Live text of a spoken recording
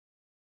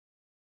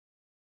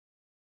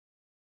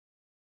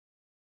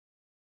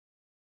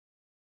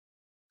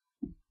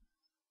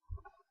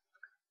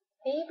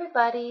Hey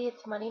everybody,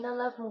 it's Marina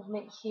Love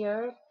Movement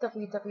here,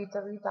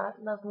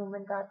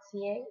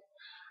 www.lovemovement.ca.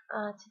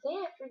 Today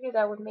I figured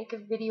I would make a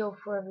video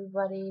for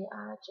everybody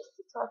just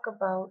to talk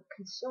about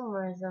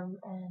consumerism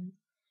and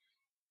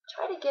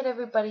try to get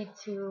everybody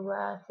to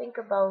think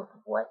about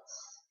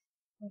what's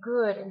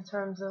good in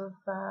terms of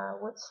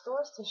what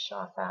stores to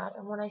shop at.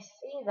 And when I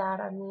say that,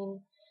 I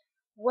mean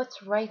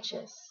what's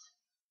righteous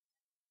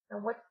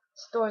and what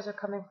stores are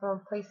coming from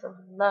a place of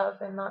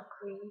love and not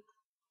greed.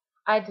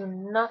 I do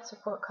not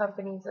support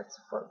companies that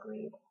support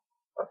greed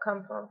or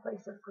come from a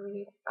place of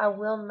greed. I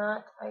will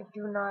not, I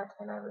do not,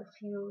 and I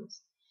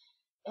refuse.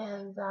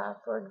 And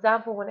for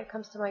example, when it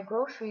comes to my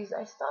groceries,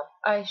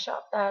 I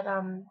shop at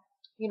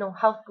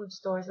health food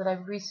stores that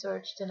I've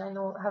researched and I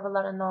know have a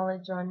lot of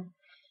knowledge on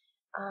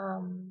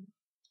um,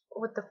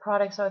 what the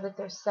products are that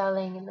they're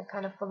selling and the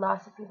kind of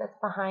philosophy that's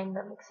behind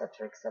them,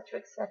 etc.,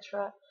 etc.,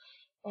 etc.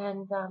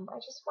 And I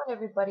just want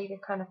everybody to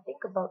kind of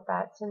think about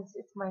that since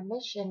it's my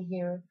mission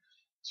here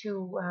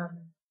to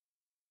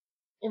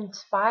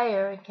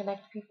inspire and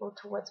connect people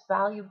to what's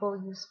valuable,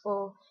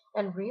 useful,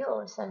 and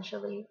real,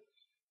 essentially.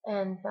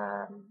 And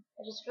I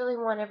just really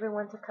want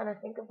everyone to kind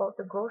of think about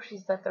the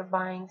groceries that they're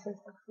buying,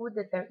 since the food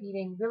that they're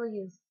eating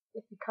really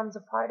it becomes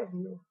a part of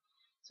you.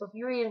 So if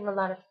you're eating a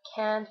lot of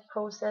canned,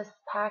 processed,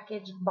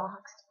 packaged,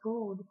 boxed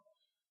food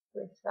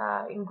with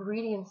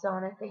ingredients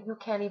on it that you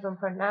can't even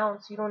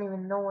pronounce, you don't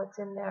even know what's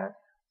in there,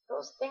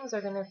 those things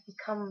are going to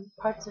become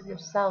parts of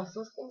yourselves.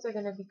 Those things are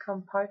going to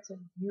become parts of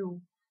you.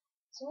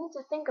 So you need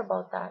to think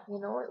about that.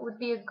 It would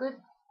be a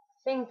good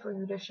thing for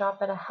you to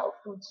shop at a health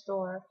food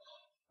store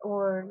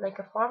or like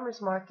a farmer's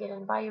market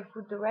and buy your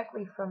food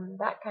directly from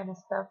that kind of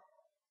stuff.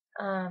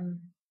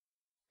 Um,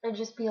 and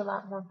just be a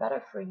lot more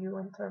better for you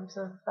in terms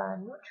of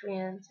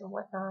nutrients and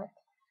whatnot.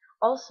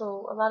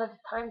 Also, a lot of the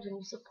times when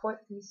you support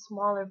these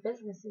smaller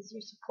businesses,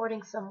 you're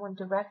supporting someone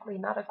directly,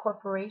 not a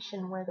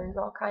corporation where there's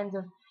all kinds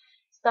of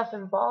stuff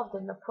involved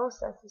in the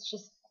process. It's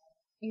just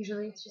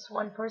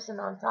one person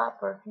on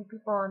top or a few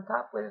people on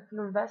top with a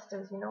few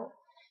investors.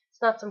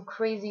 It's not some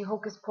crazy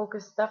hocus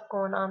pocus stuff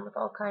going on with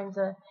all kinds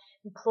of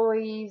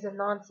employees and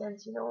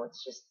nonsense.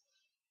 It's just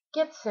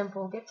get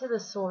simple, get to the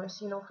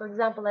source. For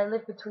example, I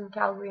live between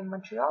Calgary and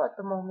Montreal at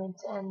the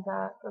moment, and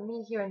for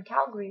me here in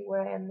Calgary,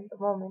 where I am at the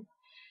moment,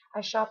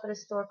 I shop at a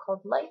store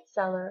called Light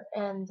Cellar,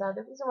 and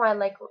the reason why I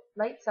like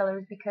Light Cellar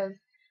is because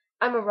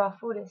I'm a raw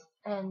foodist,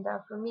 and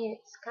for me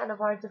it's kind of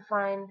hard to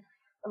find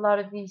a lot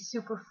of these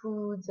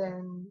superfoods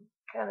and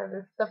kind of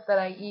the stuff that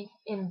I eat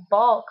in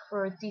bulk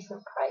for a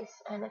decent price.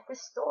 And at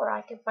this store,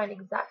 I can find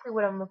exactly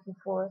what I'm looking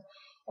for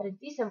at a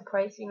decent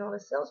price. The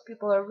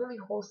salespeople are really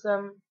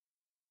wholesome.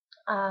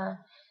 Uh,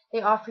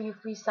 they offer you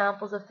free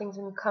samples of things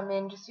when you come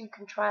in, just so you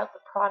can try out the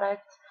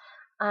product.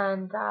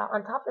 And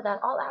on top of that,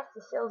 I'll ask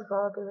the sales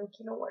girl, I'll be like,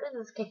 where does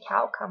this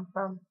cacao come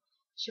from?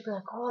 She'll be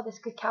like, oh, this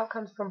cacao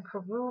comes from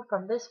Peru,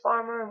 from this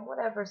farmer, and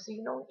whatever. So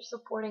you're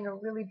supporting a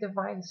really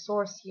divine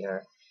source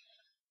here.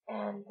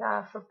 And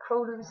for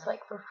produce,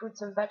 like for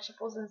fruits and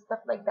vegetables and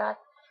stuff like that,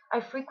 I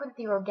frequent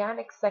the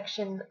organic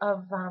section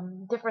of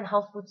different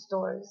health food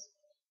stores.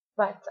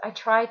 But I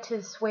try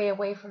to sway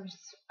away from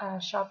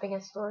shopping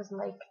at stores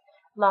like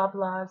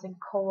Loblaws and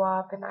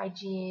Co-op and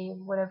IGA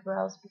and whatever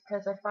else,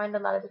 because I find a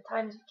lot of the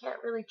times you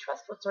can't really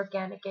trust what's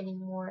organic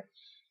anymore.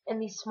 In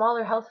these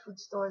smaller health food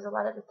stores, a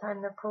lot of the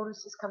time their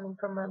produce is coming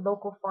from a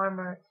local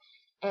farmer.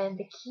 And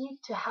the key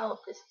to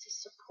health is to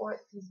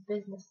support these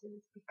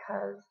businesses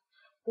because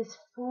this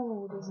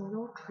food is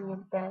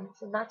nutrient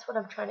dense, and that's what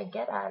I'm trying to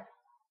get at.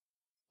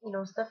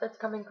 Stuff that's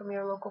coming from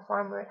your local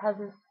farmer, it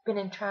hasn't been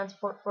in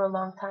transport for a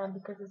long time,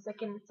 because the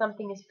second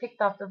something is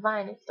picked off the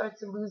vine, it starts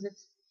to lose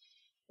its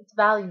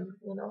value.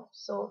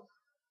 So,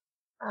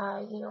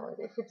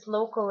 if it's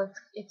local,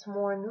 it's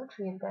more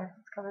nutrient dense.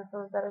 It's coming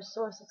from a better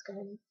source. It's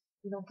gonna,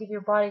 give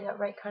your body that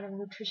right kind of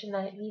nutrition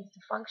that it needs to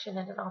function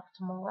at an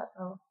optimal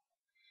level.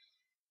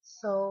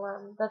 So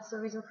that's the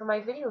reason for my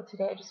video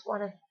today. I just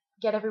want to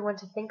get everyone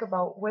to think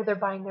about where they're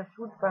buying their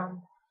food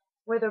from,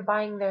 where they're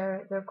buying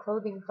their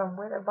clothing from,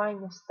 where they're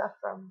buying their stuff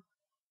from.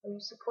 Are you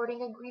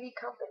supporting a greedy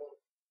company?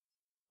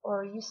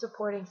 Or are you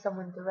supporting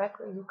someone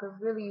directly who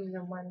could really use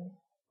your money,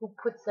 who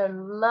puts their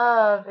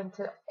love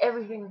into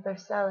everything that they're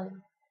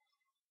selling?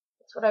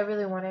 That's what I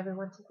really want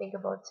everyone to think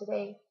about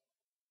today.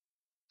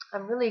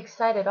 I'm really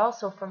excited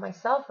also for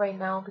myself right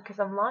now because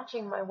I'm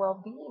launching my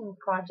well-being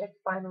project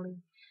finally.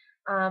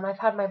 I've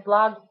had my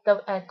blog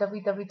at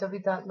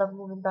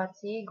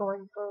www.lovemovement.ca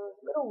going for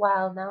a little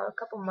while now, a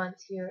couple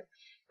months here.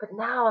 But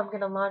now I'm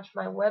going to launch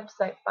my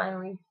website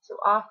finally to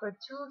offer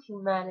to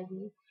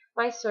humanity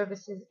my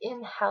services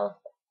in health,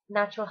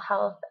 natural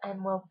health,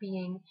 and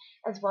well-being,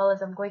 as well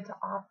as I'm going to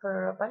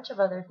offer a bunch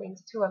of other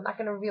things too. I'm not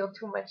going to reveal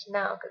too much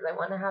now because I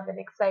want to have an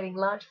exciting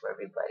launch for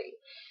everybody.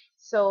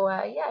 So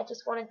yeah, I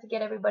just wanted to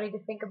get everybody to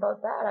think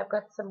about that. I've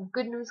got some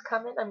good news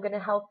coming. I'm going to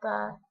help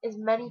as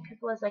many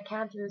people as I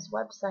can through this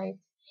website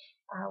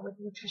with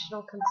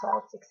nutritional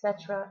consults,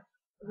 etc.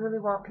 I really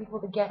want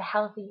people to get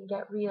healthy and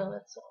get real.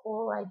 That's the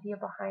whole idea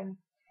behind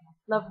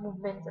Love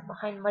Movement and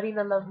behind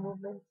Marina Love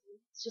Movement.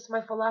 It's just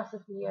my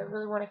philosophy. I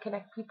really want to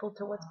connect people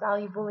to what's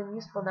valuable and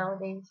useful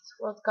nowadays. This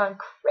world's gone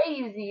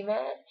crazy,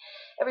 man.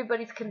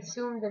 Everybody's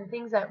consumed in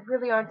things that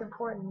really aren't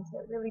important,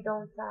 that really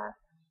don't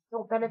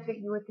benefit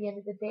you at the end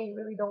of the day,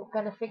 really don't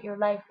benefit your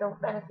life,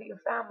 don't benefit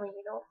your family,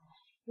 you know.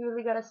 You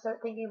really got to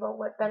start thinking about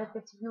what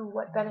benefits you,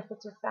 what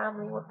benefits your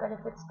family, what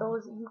benefits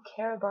those that you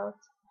care about.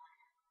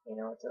 You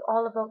know, it's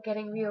all about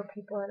getting real,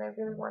 people, and I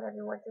really want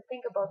everyone to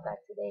think about that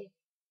today.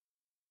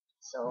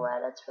 So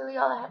that's really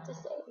all I have to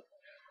say.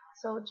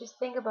 So just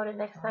think about it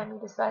next time you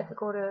decide to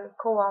go to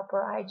Co-op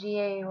or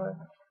IGA or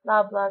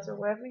Loblaws or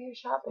wherever you're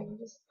shopping.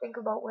 Just think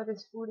about where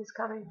this food is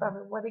coming from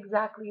and what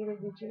exactly it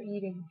is that you're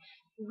eating.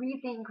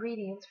 Read the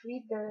ingredients,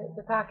 read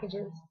the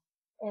packages,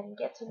 and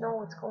get to know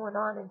what's going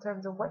on in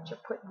terms of what you're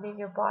putting in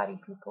your body,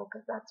 people,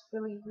 because that's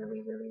really,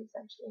 really, really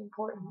essentially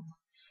important.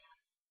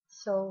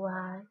 So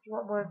if you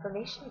want more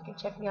information, you can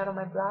check me out on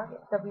my blog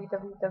at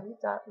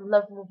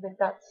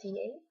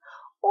www.lovemovement.ca,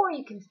 or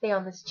you can stay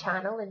on this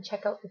channel and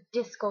check out the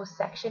disco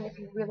section if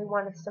you really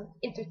wanted some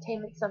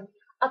entertainment, some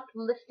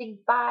uplifting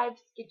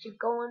vibes, get you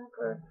going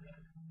for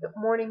the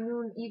morning,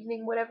 noon,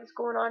 evening, whatever's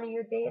going on in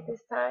your day at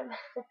this time.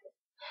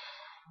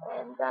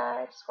 And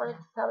I just wanted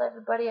to tell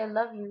everybody I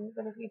love you,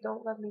 even if you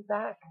don't love me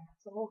back.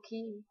 It's the whole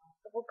key,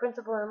 the whole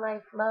principle in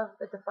life, love,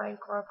 the divine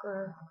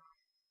conqueror.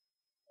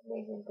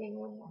 Amazing thing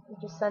when you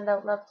just send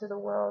out love to the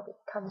world, it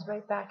comes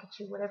right back at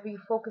you. Whatever you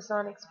focus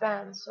on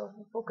expands. So if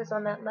you focus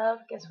on that love,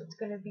 guess what's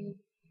gonna be?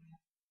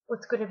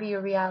 What's gonna be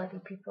your reality,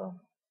 people?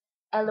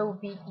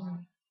 LOVE.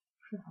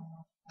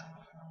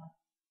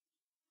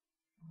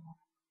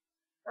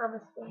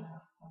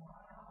 Namaste.